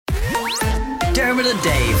Dermot and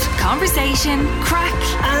Dave. Conversation, crack,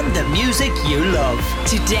 And the music you love.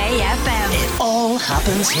 Today FM. It all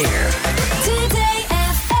happens here. Today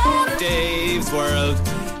FM. Dave's World.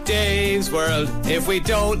 Dave's World. If we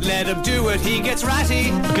don't let him do it, he gets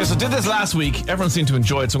ratty. Okay, so did this last week. Everyone seemed to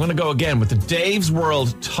enjoy it, so I'm going to go again with the Dave's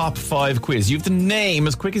World Top 5 quiz. You have to name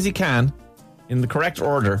as quick as you can, in the correct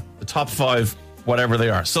order, the top 5, whatever they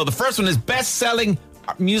are. So the first one is best-selling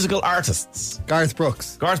musical artists. Garth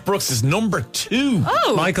Brooks. Garth Brooks is number 2.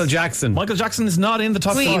 Oh. Michael Jackson. Michael Jackson is not in the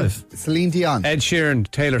top Queen. 5. Celine Dion. Ed Sheeran.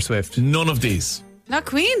 Taylor Swift. None of these. Not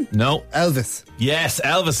Queen. No. Elvis. Yes,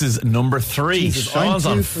 Elvis is number 3. Jesus, Sean's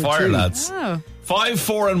I'm on 2 for fire, 2. lads. Oh. 5,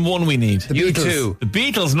 4, and 1 we need. The You Beatles. too. The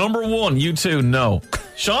Beatles, number 1. You 2, no.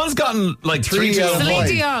 Sean's gotten like 3, 2, out of and Celine 1.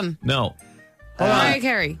 Dion. No. Mariah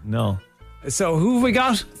Carey. No. So who have we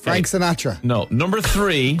got? Frank Sinatra. No. Number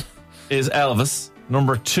 3 is Elvis.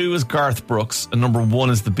 Number 2 is Garth Brooks. And number 1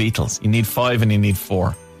 is the Beatles. You need 5 and you need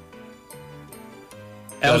 4.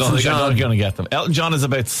 I don't Elton think I'm John. going to get them. Elton John is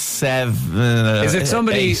about 7. Is it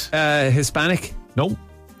somebody 8. Hispanic? No.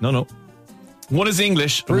 No. One is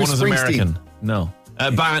English Bruce and one is Springsteen. American. No.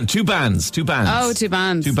 Band. Two bands. Oh, 2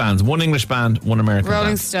 bands. 2 bands. One English band, one American Rolling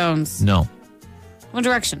band. Stones. No. One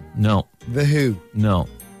Direction. No. The Who. No.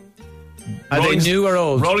 Are Rolling- they new or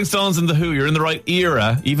old? Rolling Stones and The Who. You're in the right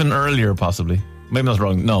era. Even earlier, possibly. Maybe not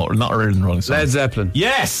Rolling. No, not earlier than Rolling Stones. Led Zeppelin.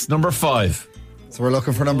 Yes. Number 5. So we're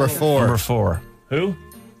looking for number 4. Number 4. Who?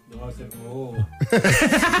 He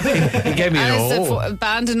gave me And an it's the O.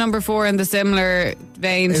 band to number 4 in the similar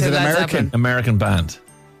vein Is to it Led American? Zeppelin. American band.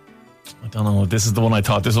 I don't know. This is the one I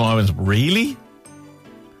thought. This one I was, really?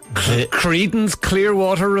 Creedence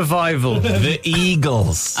Clearwater Revival. The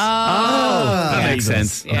Eagles. That makes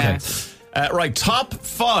Eagles. sense. Yeah. Okay. Right. Top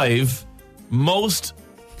 5 most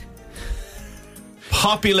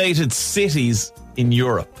populated cities in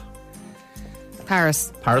Europe.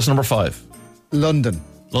 Paris. Paris, number 5. London.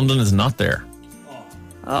 London is not there.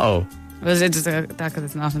 Oh. Was it just that because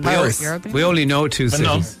it's not in Paris. Europe? We only know 2 But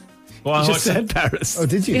no. cities. Well, You just said Paris. Oh,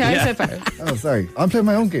 did you? Yeah, I said Paris. Oh, sorry. I'm playing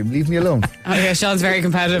my own game. Leave me alone. Oh yeah, Sean's very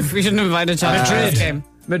competitive. We shouldn't have invited Sean to this game.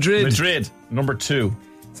 Madrid. Madrid, number 2.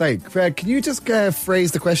 Sorry, Craig, can you just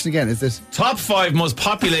phrase the question again? Is it Top 5 most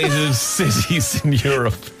populated cities in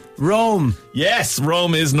Europe. Rome. Yes,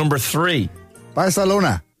 Rome is number 3.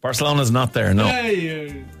 Barcelona? Barcelona's not there, no.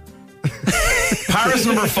 Paris,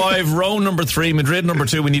 number 5. Rome, number 3. Madrid, number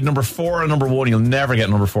 2. We need number 4 and number 1. You'll never get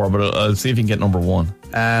number 4, but I'll see if you can get number 1.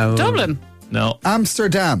 Dublin. No,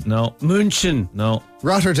 Amsterdam? no, München. no,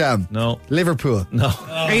 Rotterdam? no, Liverpool? no.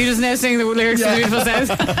 Are you just now singing the lyrics to the Beautiful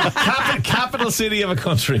South? Capital city of a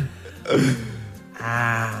country.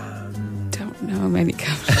 Don't know many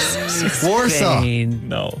capitals. Warsaw? Spain.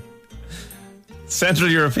 No. Central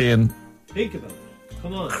European. Did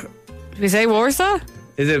we say Warsaw?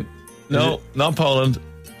 Is it? No, not Poland.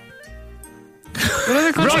 What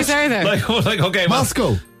other countries are there? Like okay,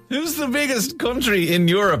 Moscow? who's the biggest country in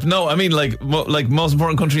Europe? No, I mean like most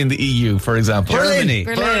important country in the EU, for example. Germany.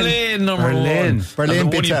 Berlin, number Berlin. 1. Berlin,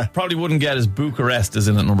 And the one you bitte. probably wouldn't get is Bucharest is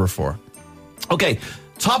in at number 4. Okay,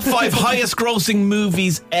 top 5 highest grossing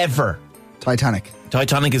movies ever. Titanic?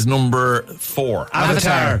 Titanic is number 4.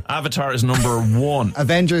 Avatar. Avatar is number 1.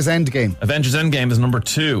 Avengers Endgame? Avengers Endgame is number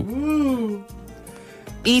 2.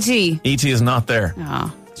 E.T. E.T. is not there.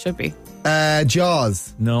 Oh, should be.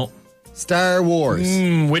 Jaws? No. Star Wars?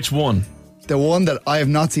 Which one? The one that I have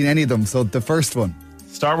not seen any of them, so the first one.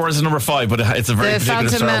 Star Wars is number 5, but it's a very The particular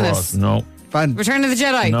Phantom Star Menace. Wars. No. Return of the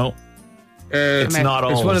Jedi. No. It's not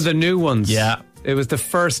It's always. one of the new ones. Yeah. It was the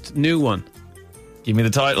first new one. Give me the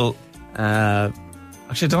title.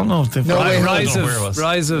 Actually, I don't know. No Way Home. Rise Where it was. of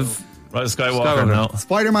Rise of Skywalker. Skywalker. No.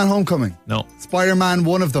 Spider-Man Homecoming? No. Spider-Man,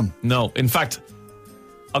 one of them? No. In fact,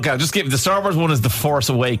 okay, I'll just give the Star Wars one is The Force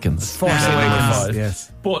Awakens. Force Awakens. Awakens.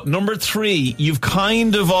 Yes. But number 3, you've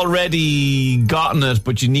kind of already gotten it,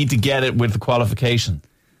 but you need to get it with the qualification.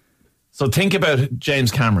 So think about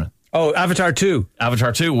James Cameron. Oh, Avatar 2.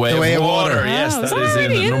 Avatar 2, Way The Way of of Water. Water. Yes, Oh, that is that is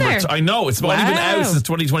already at in number there? I know, it's only been out Wow. since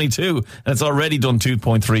 2022, and it's already done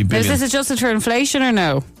 2.3 Is billion. this adjusted for inflation or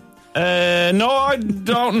no? No, I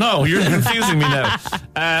don't know. You're confusing me now.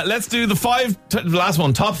 Let's do the last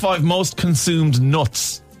one. Top 5 most consumed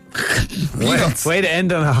nuts. Peanuts? Way to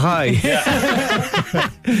end on a high.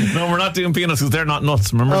 No, we're not doing peanuts because they're not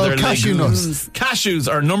nuts. Remember, Oh, they're cashew legumes. nuts. Cashews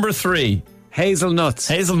are number 3. Hazelnuts.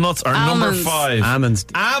 Hazelnuts are number Almonds. 5. Almonds.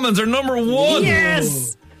 Almonds are number 1.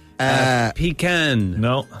 Yes. Pecan.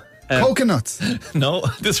 No. Coconuts. No,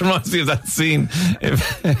 this reminds me of that scene.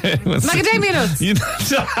 Macadamia nuts. You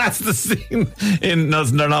know, that's the scene in. No,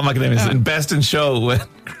 they're not macadamias. In Best in Show, when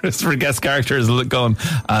Christopher Guest character is going,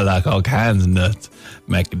 I like all kinds of nuts,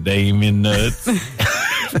 macadamia nuts.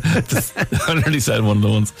 I nearly said one of the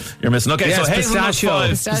ones you're missing. Okay, Yes, so hazelnut pistachio. 5,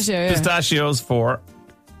 Pistachio, yeah. pistachios 4,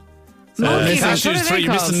 Monkeys, pistachios what are 3. they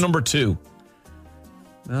You're called? missing number 2.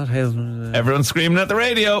 Not hazelnut. Everyone's screaming at the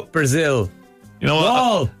radio. Brazil. You know what?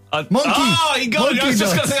 Wall. Monkey. Oh, he got it. I was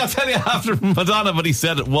just going to say, I'll tell you after Madonna, but he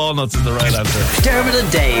said it. Walnuts is the right answer. Dermot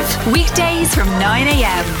and Dave. Weekdays from 9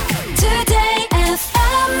 a.m.